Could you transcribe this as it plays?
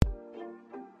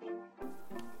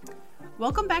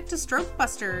Welcome back to Stroke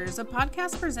Busters, a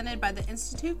podcast presented by the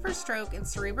Institute for Stroke and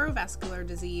Cerebrovascular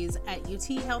Disease at UT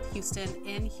Health Houston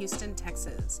in Houston,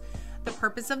 Texas. The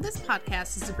purpose of this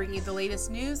podcast is to bring you the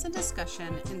latest news and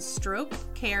discussion in stroke,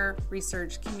 care,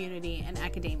 research, community, and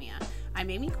academia. I'm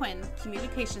Amy Quinn,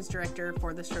 Communications Director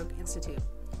for the Stroke Institute.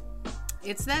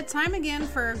 It's that time again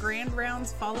for a Grand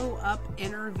Rounds follow-up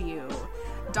interview.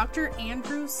 Dr.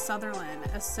 Andrew Sutherland,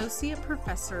 Associate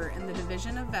Professor in the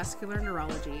Division of Vascular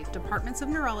Neurology, Departments of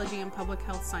Neurology and Public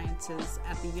Health Sciences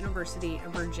at the University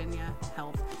of Virginia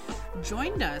Health,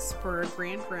 joined us for a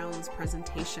Grand Rounds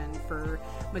presentation for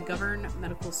McGovern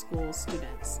Medical School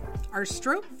students. Our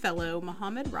stroke fellow,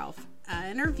 Mohammed Ralph,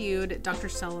 interviewed Dr.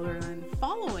 Sutherland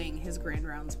following his Grand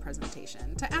Rounds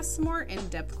presentation to ask some more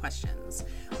in-depth questions.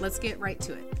 Let's get right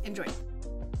to it. Enjoy.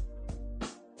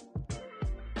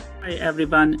 Hi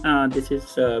everyone, this is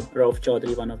Rauf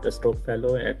Chaudhary, one of the stroke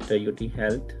fellow at UT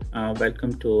Health.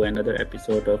 Welcome to another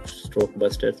episode of Stroke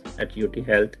Busters at UT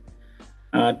Health.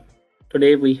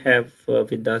 Today we have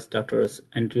with us Dr.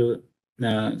 Andrew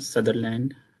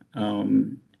Sutherland.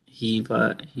 He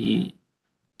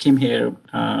came here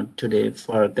today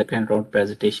for the Grand Round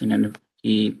presentation, and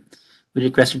we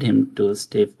requested him to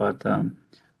stay for the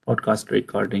podcast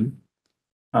recording.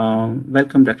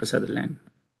 Welcome, Dr. Sutherland.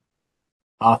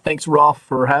 Thanks, Rolf,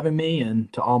 for having me,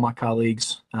 and to all my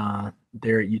colleagues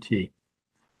there at UT.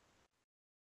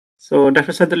 So,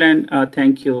 Dr. Sutherland,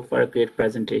 thank you for a great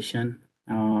presentation.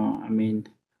 We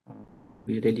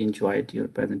really enjoyed your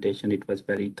presentation. It was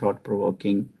very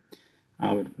thought-provoking,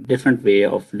 different way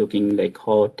of looking like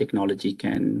how technology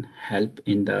can help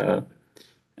in the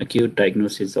acute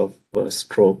diagnosis of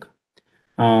stroke.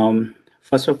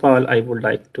 First of all, I would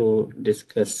like to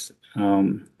discuss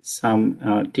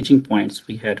some teaching points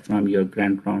we had from your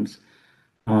Grand Rounds.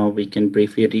 We can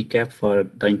briefly recap for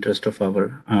the interest of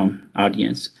our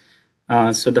audience.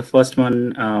 So the first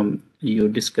one you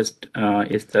discussed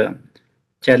is the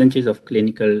challenges of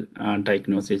clinical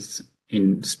diagnosis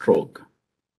in stroke.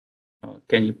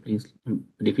 Can you please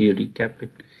briefly recap it?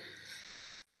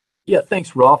 Yeah,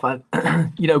 thanks, Rolf.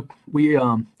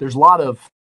 There's a lot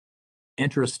of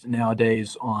interest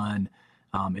nowadays on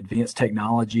advanced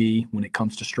technology when it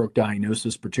comes to stroke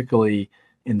diagnosis, particularly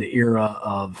in the era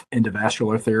of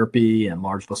endovascular therapy and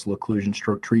large vessel occlusion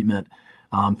stroke treatment,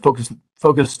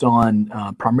 focused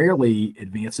on primarily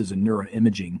advances in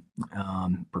neuroimaging,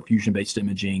 perfusion-based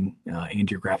imaging,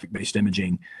 angiographic-based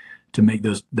imaging to make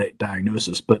that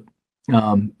diagnosis. But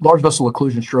large vessel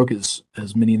occlusion stroke, as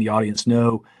many in the audience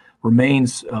know,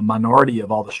 remains a minority of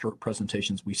all the stroke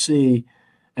presentations we see.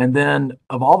 And then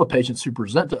of all the patients who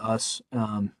present to us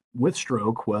with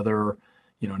stroke, whether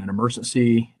in an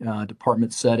emergency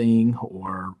department setting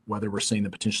or whether we're seeing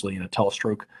them potentially in a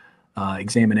telestroke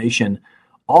examination,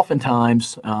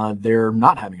 oftentimes they're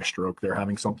not having a stroke. They're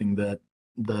having something that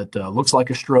looks like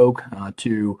a stroke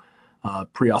to a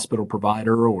pre-hospital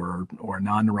provider or a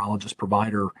non-neurologist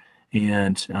provider,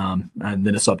 and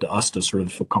then it's up to us to sort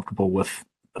of feel comfortable with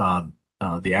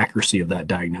the accuracy of that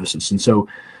diagnosis. And so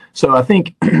I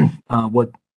think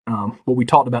what we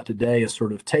talked about today is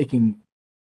sort of taking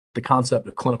the concept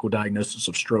of clinical diagnosis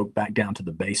of stroke back down to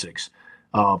the basics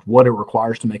of what it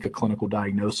requires to make a clinical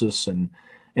diagnosis, and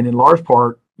in large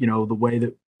part, the way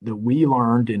that we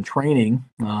learned in training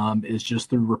is just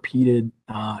through repeated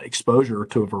exposure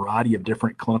to a variety of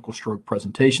different clinical stroke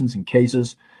presentations and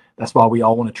cases. That's why we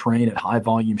all want to train at high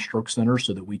volume stroke centers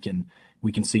so that we can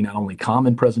see not only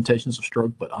common presentations of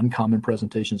stroke, but uncommon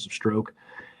presentations of stroke.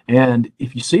 And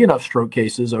if you see enough stroke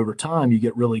cases over time, you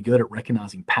get really good at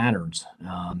recognizing patterns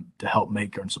to help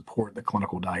make and support the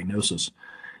clinical diagnosis.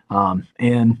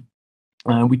 And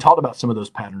we talked about some of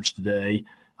those patterns today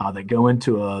that go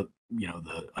into a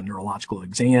neurological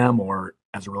exam, or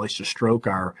as it relates to stroke,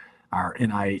 our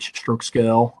NIH stroke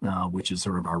scale, which is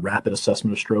sort of our rapid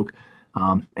assessment of stroke.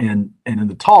 And in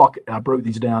the talk, I broke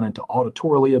these down into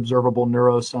auditorily observable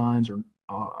neuroscience, or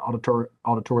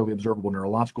auditorily observable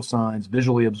neurological signs,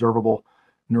 visually observable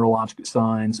neurological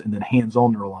signs, and then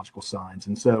hands-on neurological signs.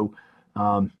 And so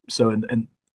when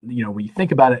you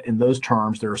think about it in those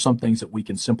terms, there are some things that we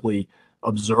can simply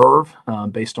observe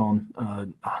based on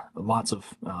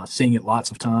seeing it lots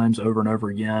of times over and over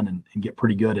again, and get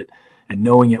pretty good at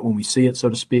knowing it when we see it, so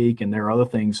to speak. And there are other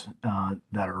things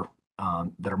that are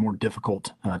more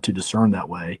difficult to discern that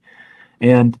way.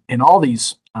 And in all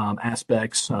these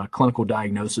aspects, clinical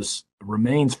diagnosis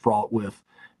remains fraught with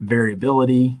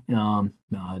variability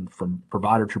from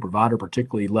provider to provider,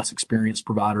 particularly less experienced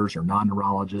providers or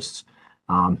non-neurologists.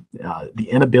 The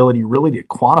inability really to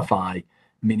quantify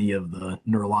many of the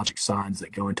neurologic signs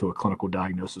that go into a clinical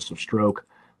diagnosis of stroke,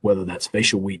 whether that's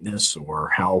facial weakness or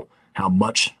how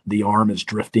much the arm is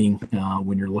drifting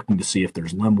when you're looking to see if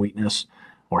there's limb weakness,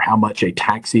 or how much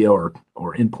ataxia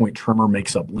or endpoint tremor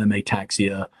makes up limb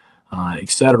ataxia, et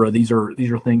cetera. These are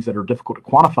things that are difficult to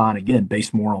quantify, and again,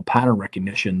 based more on pattern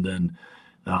recognition than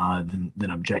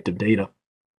objective data.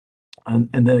 And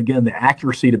then again, the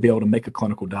accuracy to be able to make a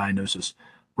clinical diagnosis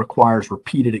requires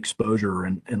repeated exposure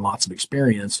and lots of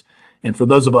experience. And for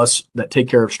those of us that take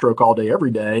care of stroke all day,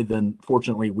 every day, then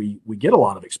fortunately we get a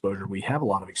lot of exposure. We have a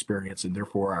lot of experience, and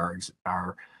therefore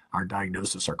our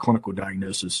diagnosis, our clinical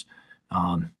diagnosis,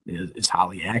 is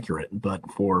highly accurate. But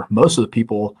for most of the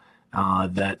people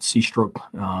that see stroke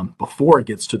before it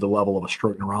gets to the level of a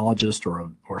stroke neurologist or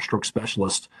a stroke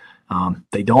specialist,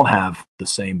 they don't have the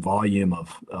same volume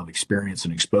of experience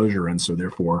and exposure, and so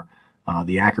therefore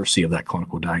the accuracy of that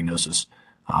clinical diagnosis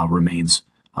remains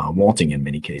wanting in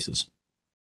many cases.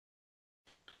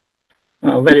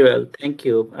 Very well, thank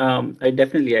you. I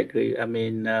definitely agree.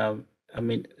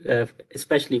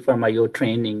 Especially for my own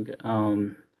training,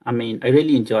 I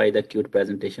really enjoy the acute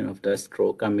presentation of the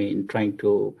stroke. Trying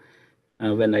to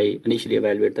when I initially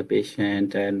evaluate the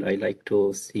patient, and I like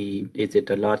to see, is it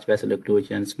a large vessel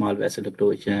occlusion, small vessel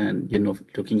occlusion,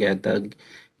 looking at the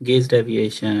gaze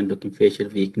deviation, looking facial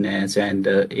weakness and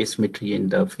asymmetry in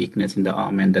the weakness in the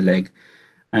arm and the leg.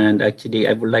 And actually,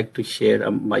 I would like to share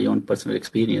my own personal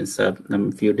experience. A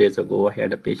few days ago, I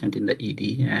had a patient in the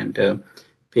ED, and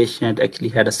patient actually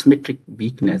had a symmetric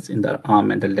weakness in the arm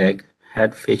and the leg,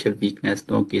 had facial weakness,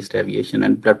 no gaze deviation,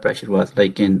 and blood pressure was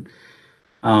like in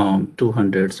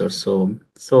 200s or so.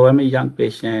 So I'm a young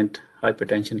patient,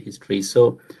 hypertension history.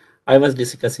 So I was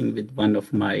discussing with one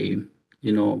of my,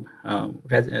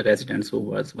 residents who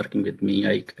was working with me.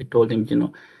 I told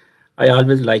him, I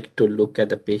always like to look at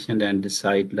the patient and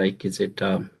decide, like, is it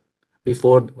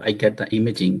before I get the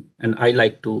imaging, and I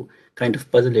like to kind of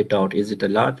puzzle it out. Is it a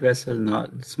large vessel,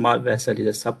 not small vessel,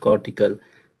 is a subcortical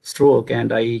stroke?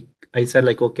 And I said,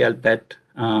 like, okay, I'll bet,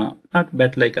 not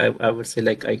bet, like I would say,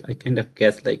 like I kind of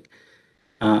guess, like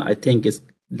I think it's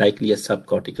likely a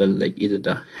subcortical, like is it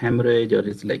a hemorrhage or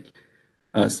is like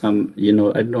some,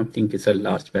 I don't think it's a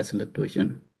large vessel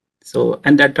occlusion. So,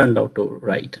 and that turned out to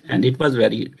right, and it was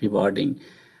very rewarding.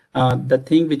 The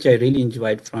thing which I really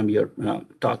enjoyed from your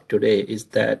talk today is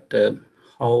that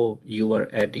how you are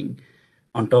adding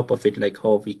on top of it, like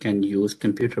how we can use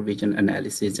computer vision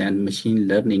analysis and machine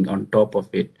learning on top of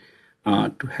it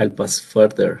to help us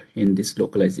further in this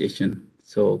localization.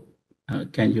 So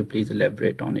can you please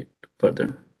elaborate on it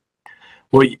further?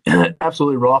 Well,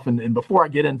 absolutely, Rolf. And before I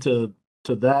get into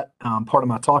that part of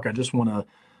my talk, I just want to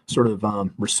sort of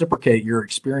reciprocate your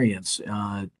experience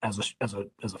as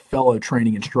a fellow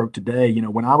training in stroke today.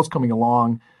 When I was coming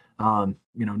along,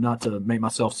 not to make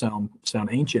myself sound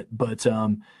ancient, but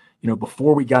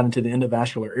before we got into the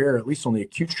endovascular era, at least on the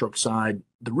acute stroke side,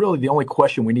 the only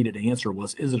question we needed to answer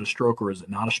was, is it a stroke or is it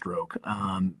not a stroke?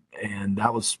 And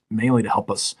that was mainly to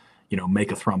help us,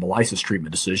 make a thrombolysis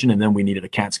treatment decision. And then we needed a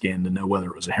CAT scan to know whether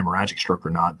it was a hemorrhagic stroke or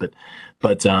not.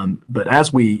 But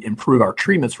as we improve our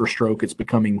treatments for stroke, it's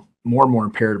becoming more and more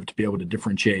imperative to be able to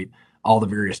differentiate all the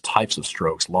various types of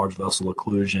strokes, large vessel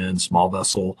occlusion, small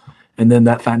vessel, and then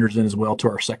that factors in as well to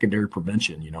our secondary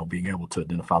prevention, being able to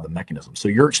identify the mechanism. So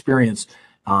your experience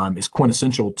is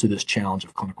quintessential to this challenge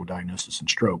of clinical diagnosis in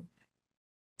stroke.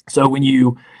 So when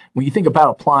you think about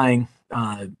applying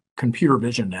computer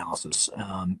vision analysis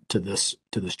to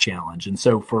this challenge, and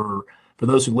so for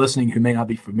those who are listening who may not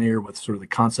be familiar with sort of the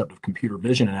concept of computer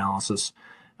vision analysis,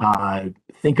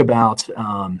 think about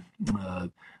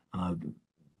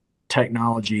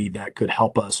technology that could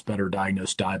help us better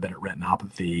diagnose diabetic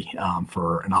retinopathy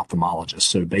for an ophthalmologist.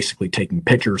 So basically taking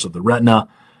pictures of the retina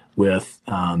with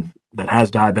that has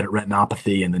diabetic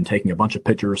retinopathy, and then taking a bunch of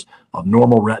pictures of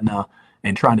normal retina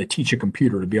and trying to teach a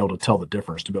computer to be able to tell the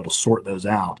difference, to be able to sort those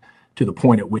out to the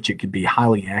point at which it could be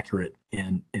highly accurate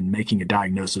in making a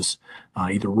diagnosis,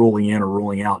 either ruling in or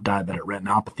ruling out diabetic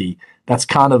retinopathy. That's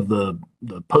kind of the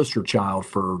poster child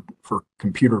for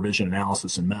computer vision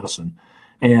analysis in medicine.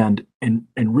 And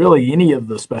really any of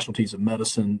the specialties of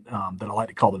medicine that I like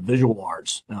to call the visual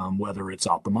arts, whether it's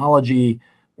ophthalmology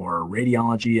or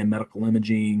radiology and medical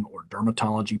imaging or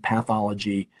dermatology,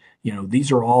 pathology,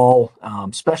 these are all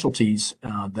specialties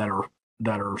that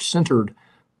are centered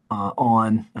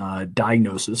on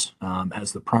diagnosis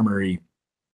as the primary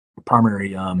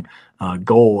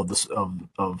goal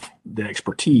of the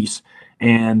expertise,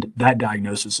 and that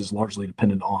diagnosis is largely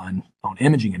dependent on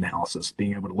imaging analysis,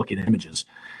 being able to look at images.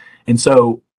 And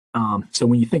so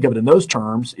when you think of it in those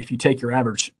terms, if you take your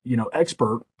average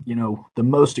expert, the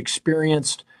most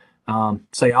experienced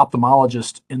say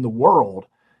ophthalmologist in the world,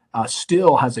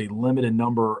 still has a limited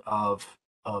number of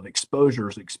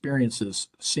exposures, experiences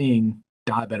seeing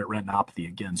diabetic retinopathy.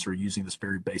 Again, so we're using this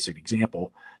very basic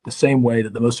example, the same way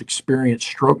that the most experienced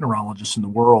stroke neurologists in the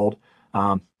world,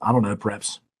 I don't know,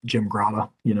 perhaps Jim Grata,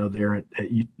 there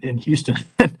in Houston,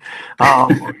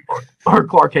 or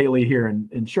Clark Haley here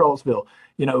in Charlottesville.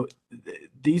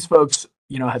 These folks,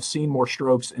 have seen more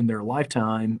strokes in their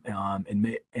lifetime,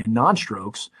 and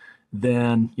non-strokes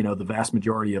than the vast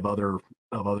majority of other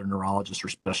neurologists or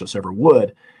specialists ever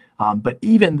would. But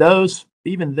even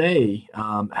they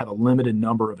have a limited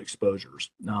number of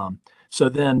exposures. So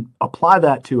then apply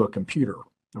that to a computer,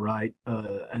 right?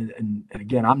 And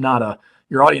again,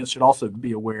 your audience should also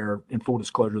be aware, in full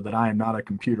disclosure, that I am not a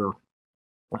computer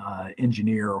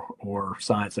engineer or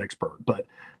science expert, but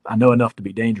I know enough to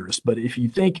be dangerous. But if you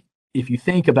think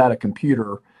about a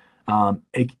computer, a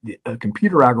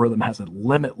computer algorithm has a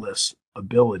limitless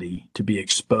ability to be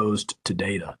exposed to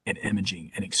data and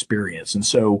imaging and experience. And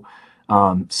so,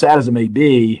 sad as it may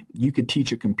be, you could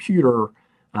teach a computer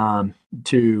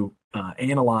to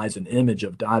analyze an image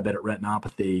of diabetic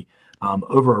retinopathy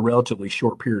over a relatively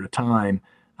short period of time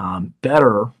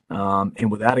better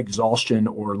and without exhaustion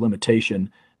or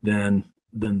limitation than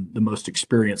the most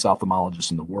experienced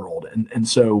ophthalmologists in the world. And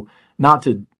so, not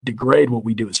to degrade what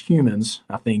we do as humans,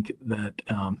 I think that,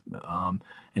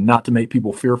 and not to make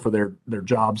people fear for their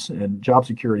jobs and job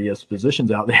security as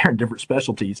physicians out there in different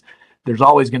specialties, there's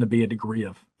always going to be a degree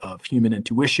of human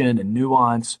intuition and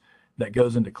nuance that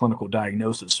goes into clinical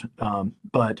diagnosis.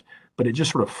 But it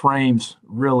just sort of frames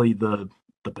really the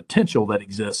potential that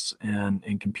exists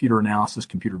in computer analysis,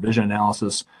 computer vision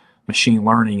analysis, machine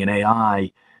learning, and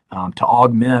AI to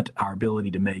augment our ability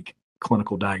to make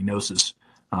clinical diagnosis,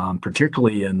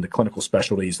 particularly in the clinical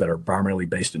specialties that are primarily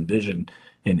based in vision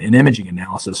and imaging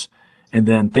analysis, and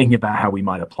then thinking about how we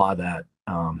might apply that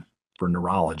for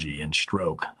neurology and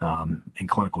stroke and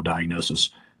clinical diagnosis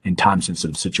in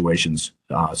time-sensitive situations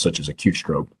such as acute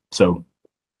stroke. So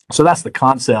that's the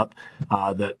concept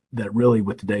that really,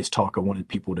 with today's talk, I wanted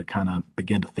people to kind of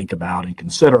begin to think about and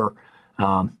consider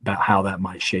about how that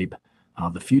might shape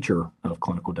the future of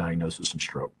clinical diagnosis and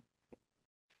stroke.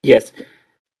 Yes.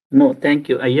 No, thank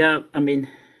you. Yeah, I mean,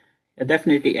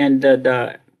 definitely. And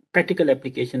the practical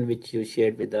application which you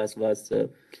shared with us was the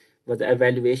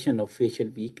evaluation of facial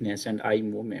weakness and eye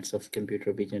movements of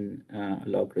computer vision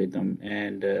algorithm.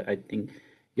 And I think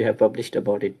you have published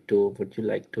about it too. Would you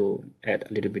like to add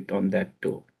a little bit on that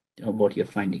too, about your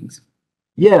findings?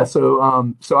 Yeah,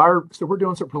 so we're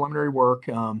doing some preliminary work.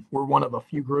 We're one of a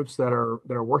few groups that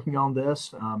are working on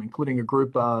this, including a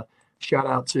group. Shout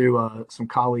out to some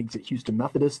colleagues at Houston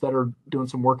Methodist that are doing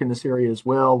some work in this area as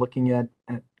well, looking at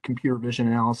computer vision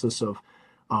analysis of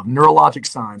neurologic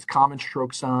signs, common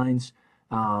stroke signs,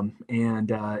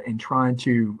 and trying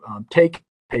to take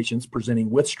patients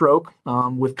presenting with stroke,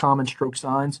 with common stroke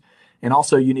signs. And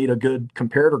also, you need a good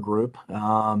comparator group,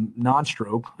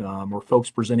 non-stroke, or folks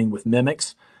presenting with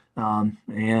mimics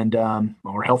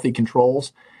or healthy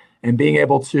controls, and being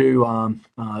able to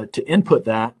input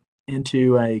that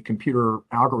into a computer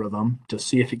algorithm to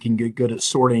see if it can get good at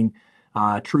sorting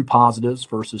true positives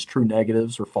versus true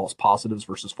negatives, or false positives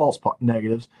versus false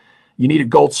negatives. You need a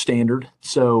gold standard.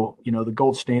 So, the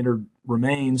gold standard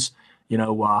remains,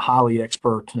 highly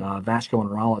expert vascular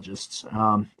neurologists,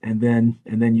 and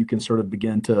then you can sort of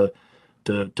begin to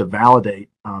validate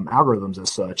algorithms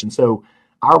as such. And so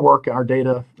our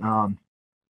data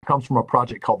comes from a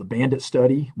project called the BANDIT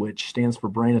study, which stands for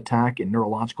Brain Attack and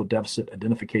Neurological Deficit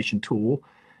Identification Tool.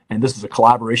 And this is a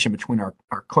collaboration between our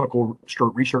clinical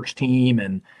stroke research team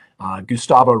and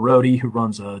Gustavo Rodi, who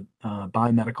runs a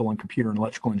biomedical and computer and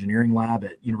electrical engineering lab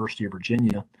at University of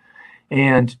Virginia.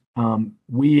 And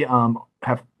we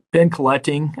have been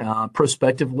collecting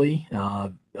prospectively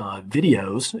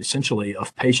videos, essentially,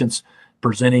 of patients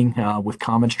presenting with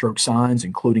common stroke signs,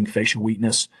 including facial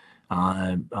weakness,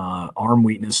 arm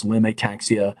weakness, limb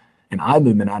ataxia, and eye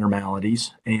movement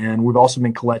abnormalities. And we've also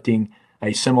been collecting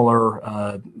a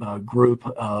similar group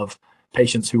of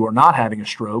patients who are not having a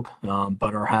stroke,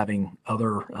 but are having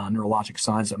other neurologic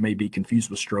signs that may be confused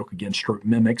with stroke, again, stroke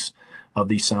mimics of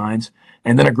these signs,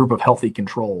 and then a group of healthy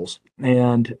controls.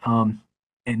 And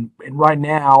right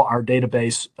now, our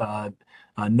database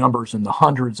numbers in the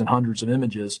hundreds and hundreds of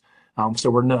images. So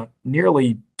we're not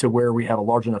nearly to where we have a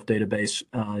large enough database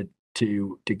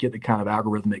to get the kind of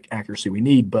algorithmic accuracy we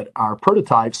need. But our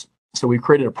prototypes, so we've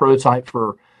created a prototype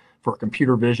for a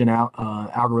computer vision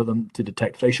algorithm to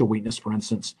detect facial weakness, for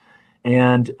instance,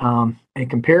 and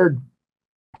compared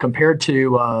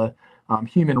to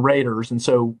human raters. And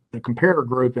so the comparator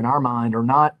group, in our mind, are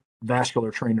not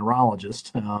vascular trained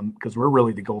neurologists, because we're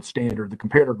really the gold standard. The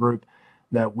comparator group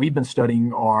that we've been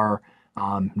studying are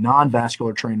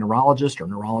non-vascular trained neurologists or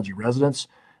neurology residents,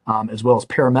 as well as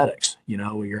paramedics.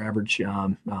 Your average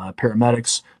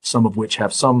paramedics, some of which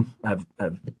have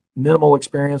minimal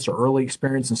experience or early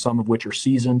experience, and some of which are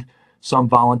seasoned, some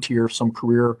volunteer, some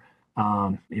career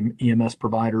EMS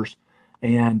providers,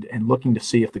 and looking to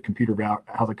see if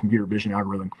how the computer vision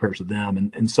algorithm compares to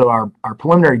them. And so our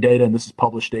preliminary data, and this is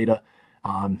published data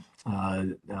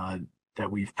that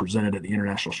we've presented at the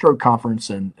International Stroke Conference,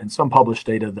 and some published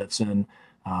data that's in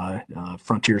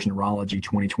Frontiers Neurology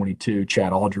 2022,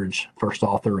 Chad Aldridge, first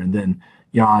author, and then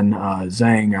Jan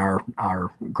Zhang,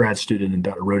 our grad student in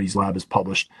Dr. Rohde's lab, is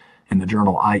published in the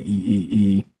journal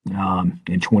IEEE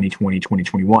in 2020,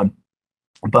 2021.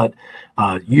 But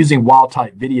using wild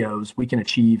type videos, we can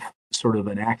achieve sort of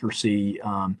an accuracy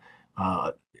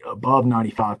above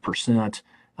 95%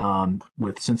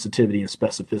 with sensitivity and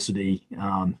specificity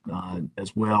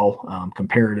as well,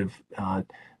 comparative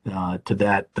to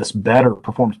that. This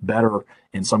performs better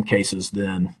in some cases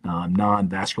than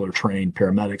non-vascular trained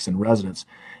paramedics and residents.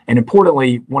 And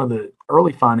importantly, one of the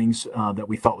early findings that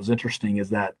we thought was interesting is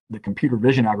that the computer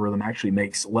vision algorithm actually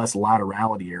makes less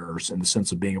laterality errors, in the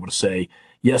sense of being able to say,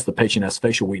 yes, the patient has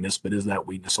facial weakness, but is that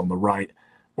weakness on the right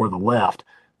or the left,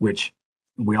 which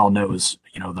we all know is,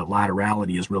 the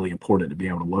laterality is really important to be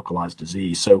able to localize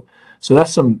disease. So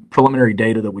that's some preliminary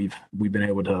data that we've been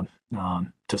able to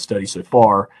study so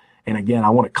far. And again, I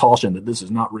want to caution that this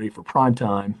is not ready for prime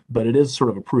time, but it is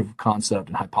sort of a proof of concept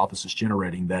and hypothesis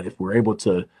generating, that if we're able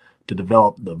to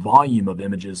develop the volume of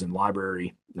images in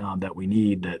library that we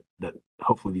need, that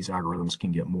hopefully these algorithms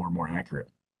can get more and more accurate.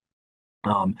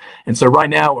 And so right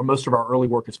now, most of our early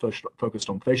work is focused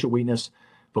on facial weakness,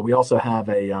 but we also have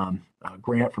a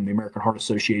grant from the American Heart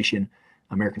Association,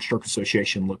 American Stroke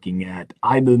Association, looking at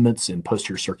eye movements in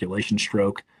posterior circulation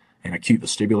stroke and acute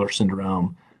vestibular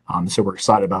syndrome. So we're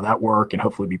excited about that work, and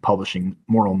hopefully be publishing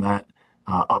more on that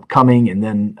upcoming, and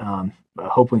then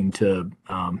hoping to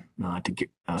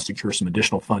secure some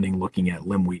additional funding looking at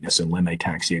limb weakness and limb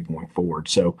ataxia going forward.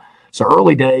 So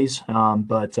early days,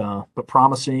 but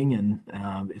promising,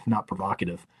 and if not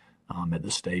provocative at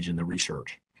this stage in the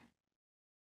research.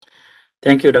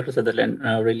 Thank you, Dr. Sutherland.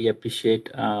 I really appreciate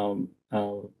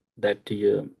that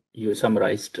you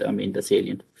summarized, the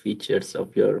salient features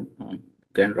of your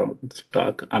grand round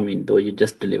talk. Though you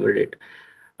just delivered it,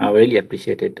 I really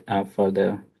appreciate it for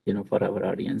our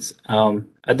audience.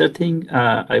 Other thing,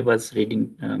 I was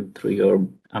reading through your,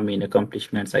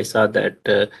 accomplishments. I saw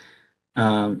that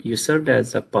you served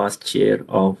as a past chair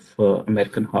of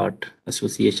American Heart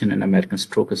Association and American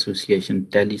Stroke Association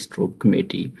Telestroke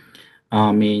Committee.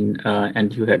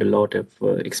 And you had a lot of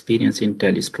experience in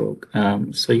telestroke.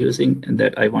 So using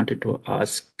that, I wanted to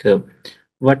ask,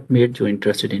 what made you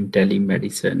interested in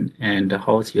telemedicine, and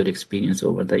how's your experience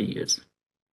over the years?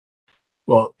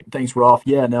 Well, thanks, Rolf.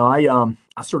 Yeah, no,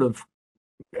 I sort of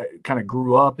kind of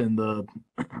grew up in the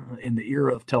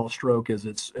era of telestroke as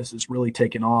it's really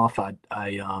taken off.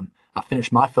 I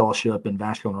finished my fellowship in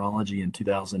vascular neurology in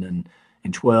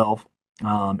 2012,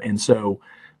 and so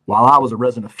while I was a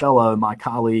resident fellow, my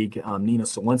colleague Nina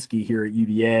Solinsky here at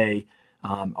UVA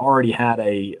already had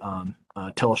a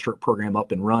telestroke program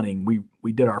up and running.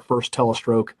 We did our first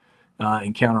telestroke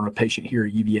encounter on a patient here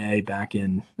at UVA back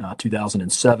in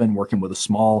 2007, working with a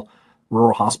small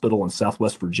rural hospital in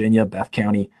Southwest Virginia, Bath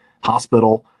County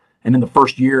Hospital. And in the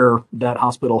first year, that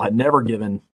hospital had never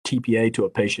given TPA to a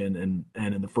patient, and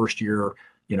in the first year,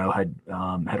 had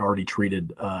already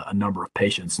treated a number of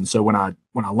patients. And so when I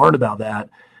learned about that,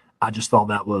 I just thought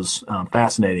that was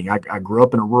fascinating. I grew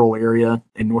up in a rural area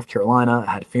in North Carolina.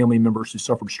 I had family members who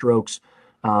suffered strokes,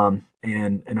 and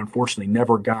unfortunately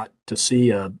never got to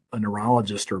see a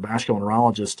neurologist or vascular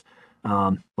neurologist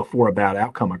before a bad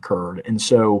outcome occurred. And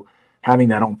so having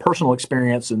that own personal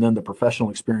experience and then the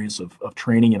professional experience of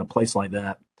training in a place like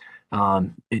that,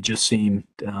 it just seemed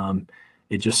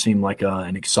like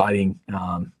an exciting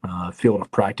field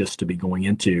of practice to be going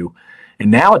into. And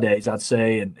nowadays, I'd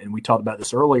say, and we talked about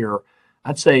this earlier,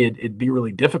 I'd say it'd be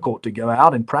really difficult to go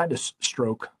out and practice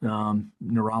stroke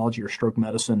neurology or stroke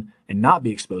medicine and not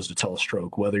be exposed to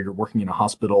telestroke, whether you're working in a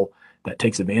hospital that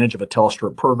takes advantage of a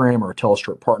telestroke program or a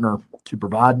telestroke partner to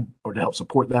provide or to help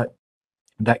support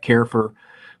that care for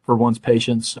one's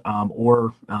patients,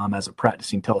 or as a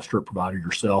practicing telestroke provider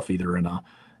yourself, either in a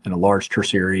large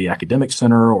tertiary academic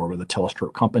center or with a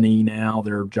telestroke company. Now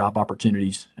there are job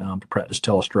opportunities to practice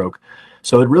telestroke.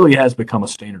 So it really has become a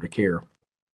standard of care.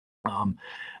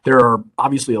 There are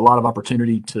obviously a lot of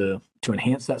opportunity to to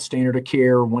enhance that standard of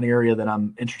care. One area that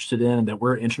I'm interested in, and that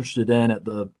we're interested in at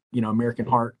the American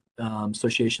Heart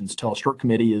Association's Telestroke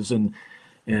Committee, is in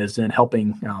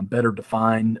helping better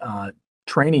define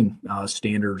training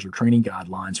standards or training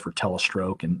guidelines for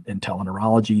telestroke and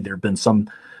teleneurology. There have been some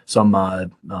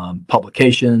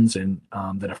publications and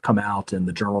that have come out in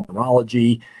the Journal of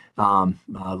Neurology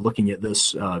looking at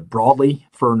this broadly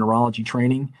for neurology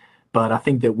training. But I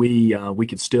think that we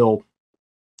could still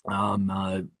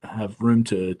have room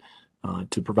to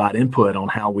provide input on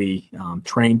how we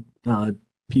train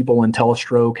people in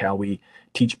telestroke, how we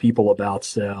teach people about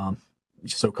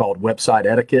so-called website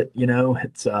etiquette.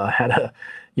 It's how to,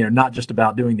 not just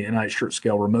about doing the NIH Stroke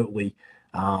Scale remotely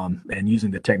and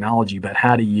using the technology, but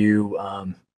how do you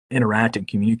interact and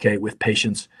communicate with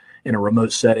patients in a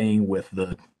remote setting with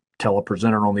the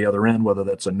telepresenter on the other end, whether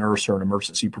that's a nurse or an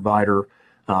emergency provider.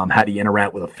 How do you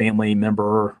interact with a family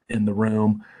member in the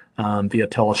room via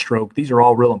telestroke? These are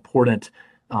all real important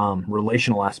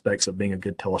relational aspects of being a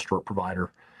good telestroke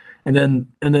provider. And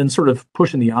then sort of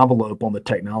pushing the envelope on the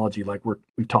technology, like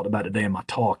we've talked about today in my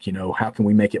talk. How can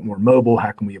we make it more mobile?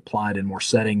 How can we apply it in more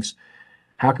settings?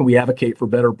 How can we advocate for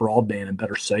better broadband and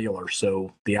better cellular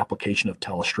so the application of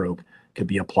telestroke could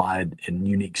be applied in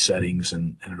unique settings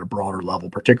and at a broader level,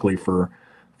 particularly for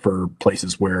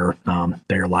places where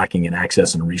they are lacking in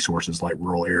access and resources, like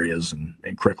rural areas and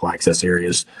critical access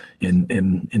areas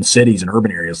in cities and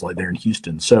urban areas like there in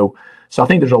Houston. So I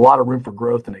think there's a lot of room for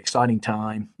growth and an exciting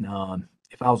time.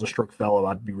 If I was a stroke fellow,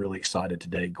 I'd be really excited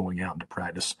today going out into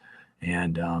practice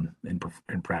and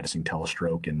practicing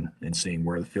telestroke and seeing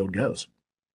where the field goes.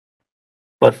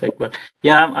 Perfect. But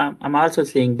yeah, I'm also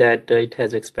seeing that it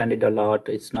has expanded a lot.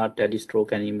 It's not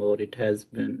telestroke anymore. It has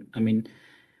been,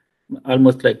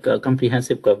 almost like a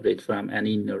comprehensive coverage from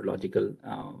any neurological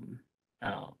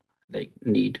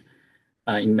need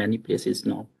in many places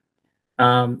now.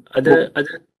 One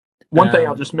thing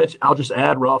I'll just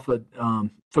add, Ralph,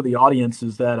 for the audience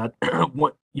is that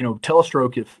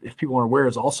telestroke, if people aren't aware,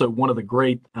 is also one of the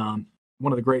great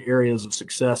areas of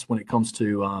success when it comes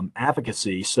to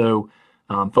advocacy. So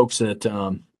folks at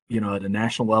at a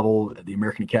national level, the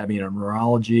American Academy of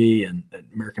Neurology and the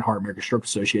American Heart American Stroke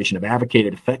Association have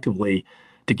advocated effectively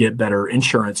to get better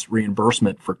insurance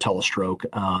reimbursement for telestroke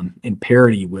in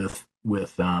parity with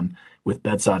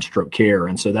bedside stroke care.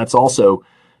 And so that's also,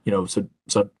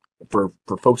 so for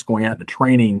folks going out into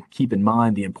training, keep in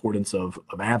mind the importance of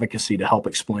advocacy to help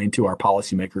explain to our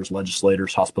policymakers,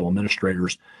 legislators, hospital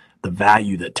administrators, the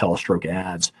value that telestroke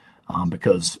adds,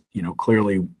 because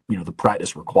clearly the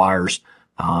practice requires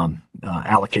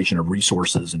allocation of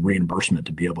resources and reimbursement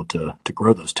to be able to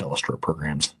grow those telestroke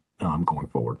programs going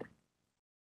forward.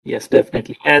 Yes,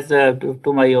 definitely. As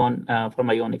from my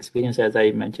own experience, as I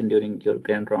mentioned during your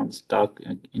grand rounds talk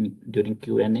during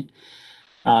Q&A,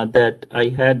 that I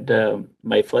had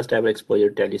my first ever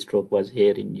exposure to telestroke was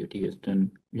here in UT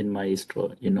Houston in my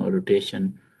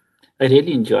rotation. I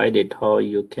really enjoyed it. How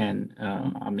you can,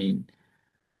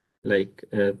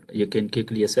 you can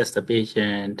quickly assess the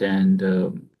patient and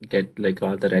get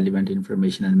all the relevant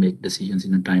information and make decisions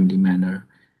in a timely manner.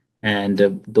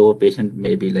 And though a patient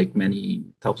may be many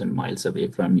thousand miles away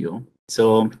from you,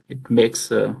 so it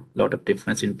makes a lot of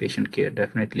difference in patient care,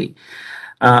 definitely.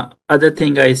 Other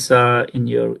thing I saw in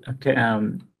your, I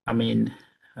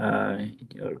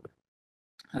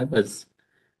was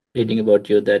reading about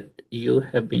you that you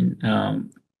have been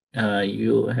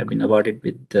awarded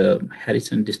with the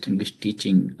Harrison Distinguished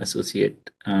Teaching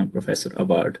Associate Professor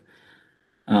Award.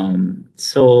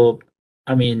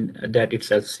 That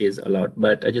itself says a lot,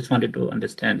 but I just wanted to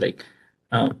understand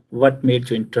what made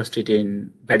you interested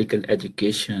in medical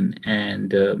education,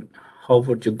 and how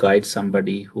would you guide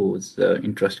somebody who's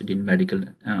interested in medical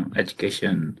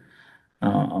education,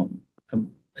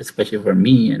 especially for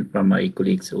me and for my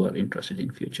colleagues who are interested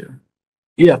in future?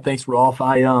 Yeah, thanks, Rolf.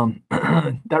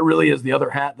 That really is the other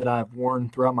hat that I've worn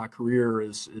throughout my career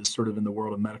is sort of in the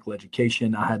world of medical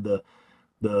education. I had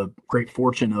the great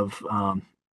fortune of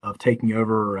taking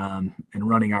over and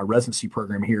running our residency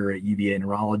program here at UVA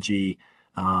Neurology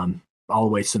all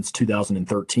the way since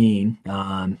 2013.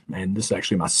 And this is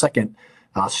actually my second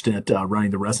stint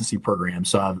running the residency program.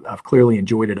 So I've clearly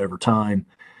enjoyed it over time.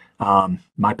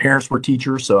 My parents were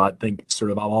teachers, so I think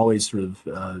I've always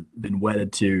been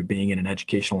wedded to being in an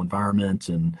educational environment,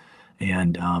 and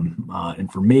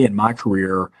for me in my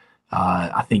career,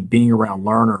 I think being around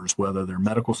learners, whether they're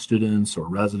medical students or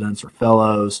residents or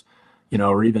fellows,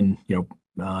 or even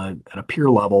at a peer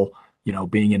level,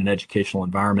 being in an educational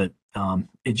environment,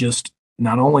 it just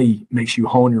not only makes you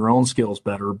hone your own skills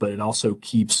better, but it also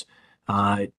keeps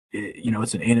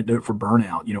it's an antidote for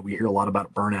burnout. We hear a lot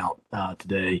about burnout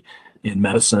today in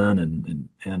medicine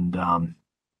and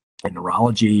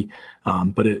neurology,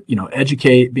 but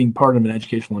being part of an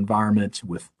educational environment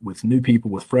with new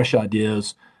people with fresh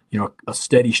ideas, a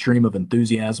steady stream of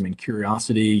enthusiasm and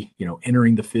curiosity,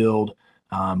 entering the field.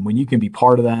 When you can be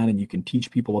part of that and you can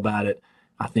teach people about it,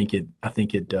 I think it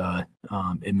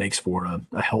makes for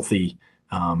a healthy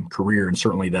career, and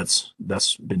certainly that's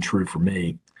been true for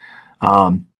me.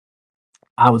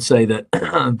 I would say that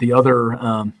the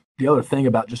other thing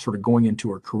about just sort of going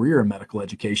into a career in medical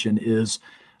education is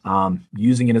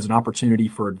using it as an opportunity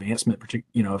for advancement.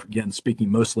 Again,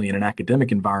 speaking mostly in an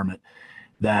academic environment,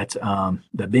 that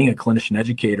being a clinician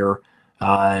educator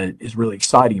is really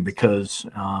exciting because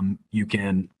you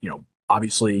can,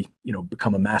 obviously,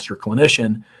 become a master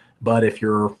clinician, but if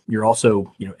you're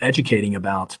also, educating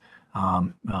about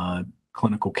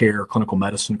clinical care, clinical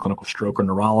medicine, clinical stroke or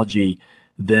neurology,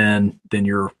 then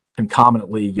you're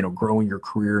concomitantly, growing your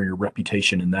career and your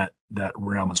reputation in that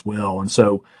realm as well. And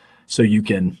so you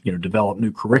can, develop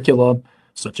new curricula,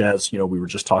 such as, we were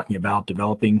just talking about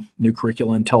developing new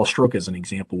curricula, and telestroke as an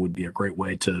example would be a great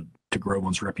way to grow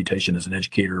one's reputation as an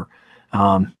educator.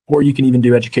 Or you can even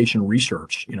do education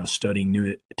research, studying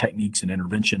new techniques and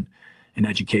intervention in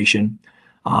education.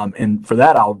 And for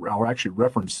that, I'll actually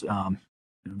reference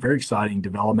very exciting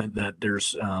development that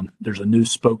there's a new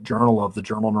spoke journal of the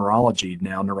journal Neurology,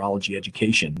 now Neurology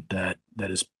Education, that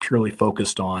is purely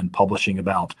focused on publishing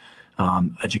about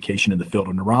education in the field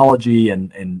of neurology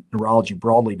and neurology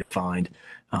broadly defined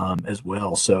as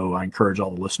well. So I encourage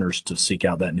all the listeners to seek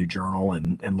out that new journal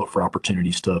and look for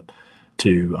opportunities to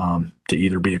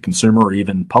either be a consumer or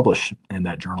even publish in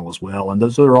that journal as well. And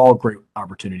those are all great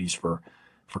opportunities for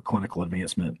clinical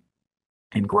advancement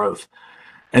and growth.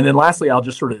 And then lastly, I'll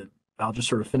just sort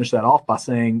of finish that off by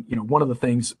saying, one of the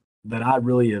things that I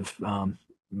really have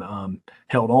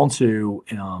held on to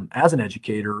as an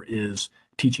educator is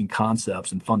teaching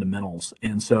concepts and fundamentals.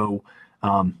 And so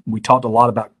we talked a lot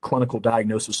about clinical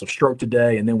diagnosis of stroke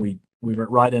today, and then we went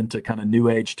right into kind of new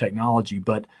age technology.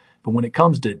 But when it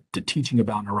comes to teaching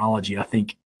about neurology, I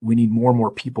think we need more and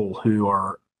more people who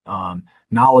are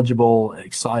knowledgeable,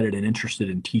 excited, and interested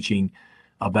in teaching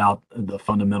about the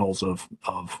fundamentals of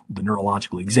the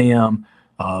neurological exam,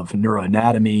 of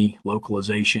neuroanatomy,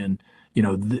 localization.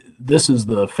 This is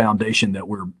the foundation that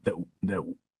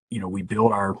we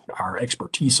build our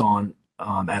expertise on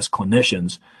as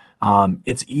clinicians.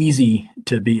 It's easy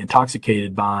to be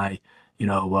intoxicated by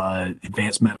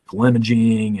advanced medical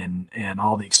imaging and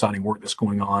all the exciting work that's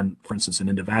going on, for instance, in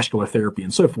endovascular therapy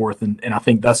and so forth. And I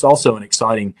think that's also an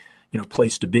exciting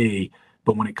place to be.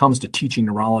 But when it comes to teaching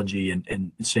neurology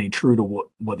and staying true to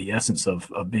what the essence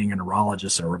of being a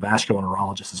neurologist or a vascular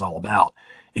neurologist is all about,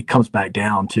 it comes back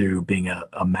down to being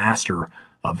a master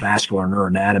of vascular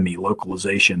neuroanatomy,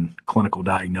 localization, clinical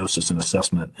diagnosis, and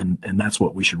assessment. And that's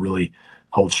what we should really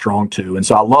hold strong to. And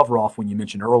so I love, Rolf, when you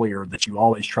mentioned earlier that you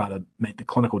always try to make the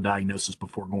clinical diagnosis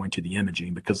before going to the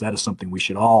imaging, because that is something we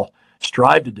should all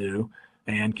strive to do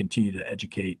and continue to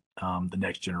educate the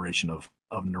next generation of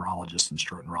neurologists and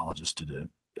stroke neurologists to do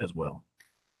as well.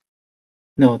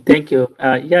 No, thank you.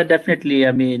 Yeah, definitely.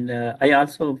 I mean, I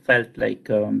also felt like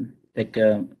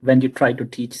when you try to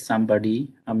teach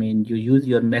somebody, I mean, you use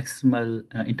your maximal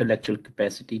intellectual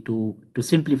capacity to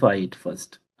simplify it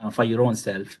first for your own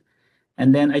self.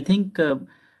 And then I think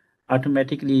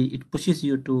automatically it pushes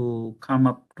you to come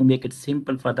up to make it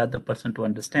simple for the other person to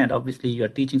understand. Obviously, you're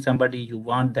teaching somebody, you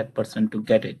want that person to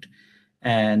get it,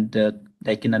 and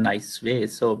like in a nice way.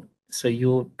 So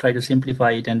you try to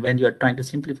simplify it, and when you are trying to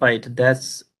simplify it,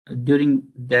 that's during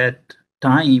that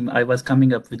time I was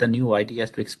coming up with a new ideas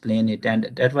to explain it,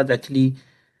 and that was actually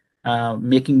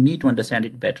making me to understand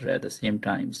it better at the same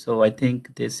time. So I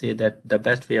think they say that the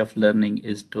best way of learning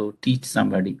is to teach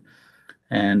somebody,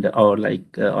 and or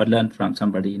learn from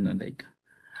somebody in a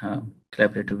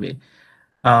collaborative way.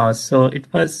 So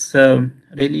it was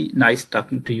really nice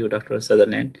talking to you, Dr.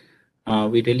 Sutherland.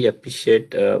 We really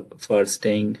appreciate for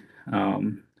staying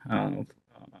for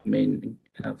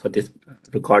this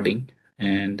recording,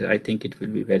 and I think it will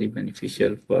be very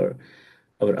beneficial for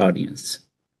our audience.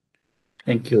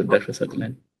 Thank you, Dr.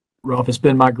 Sutherland. Rolf, it's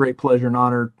been my great pleasure and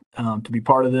honor to be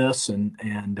part of this, and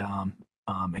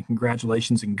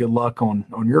congratulations and good luck on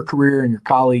your career and your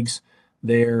colleagues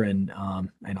there, and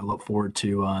I look forward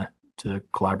to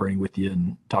collaborating with you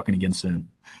and talking again soon.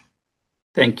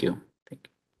 Thank you.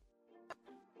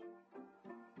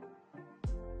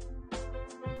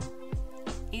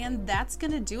 And that's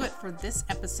going to do it for this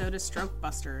episode of Stroke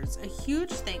Busters. A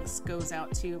huge thanks goes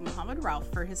out to Muhammad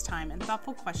Ralph for his time and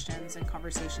thoughtful questions and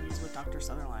conversations with Dr.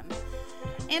 Sutherland.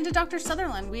 And to Dr.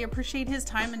 Sutherland, we appreciate his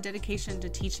time and dedication to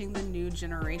teaching the new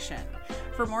generation.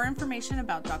 For more information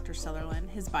about Dr. Sutherland,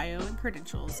 his bio and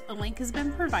credentials, a link has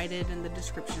been provided in the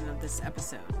description of this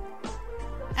episode.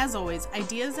 As always,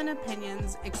 ideas and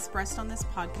opinions expressed on this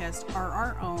podcast are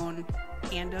our own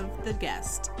and of the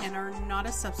guest and are not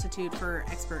a substitute for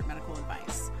expert medical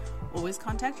advice. Always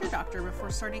contact your doctor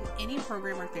before starting any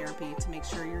program or therapy to make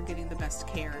sure you're getting the best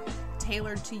care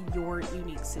tailored to your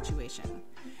unique situation.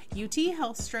 UT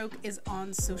Health Stroke is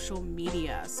on social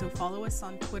media, so follow us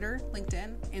on Twitter,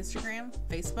 LinkedIn, Instagram,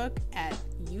 Facebook at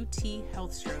UT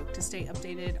Health Stroke to stay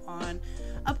updated on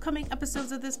upcoming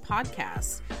episodes of this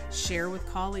podcast. Share with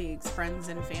colleagues, friends,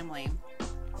 and family.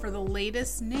 For the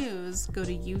latest news, go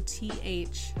to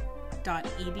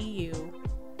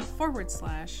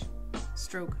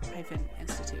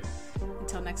uth.edu/stroke-institute.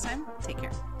 Until next time, take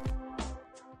care.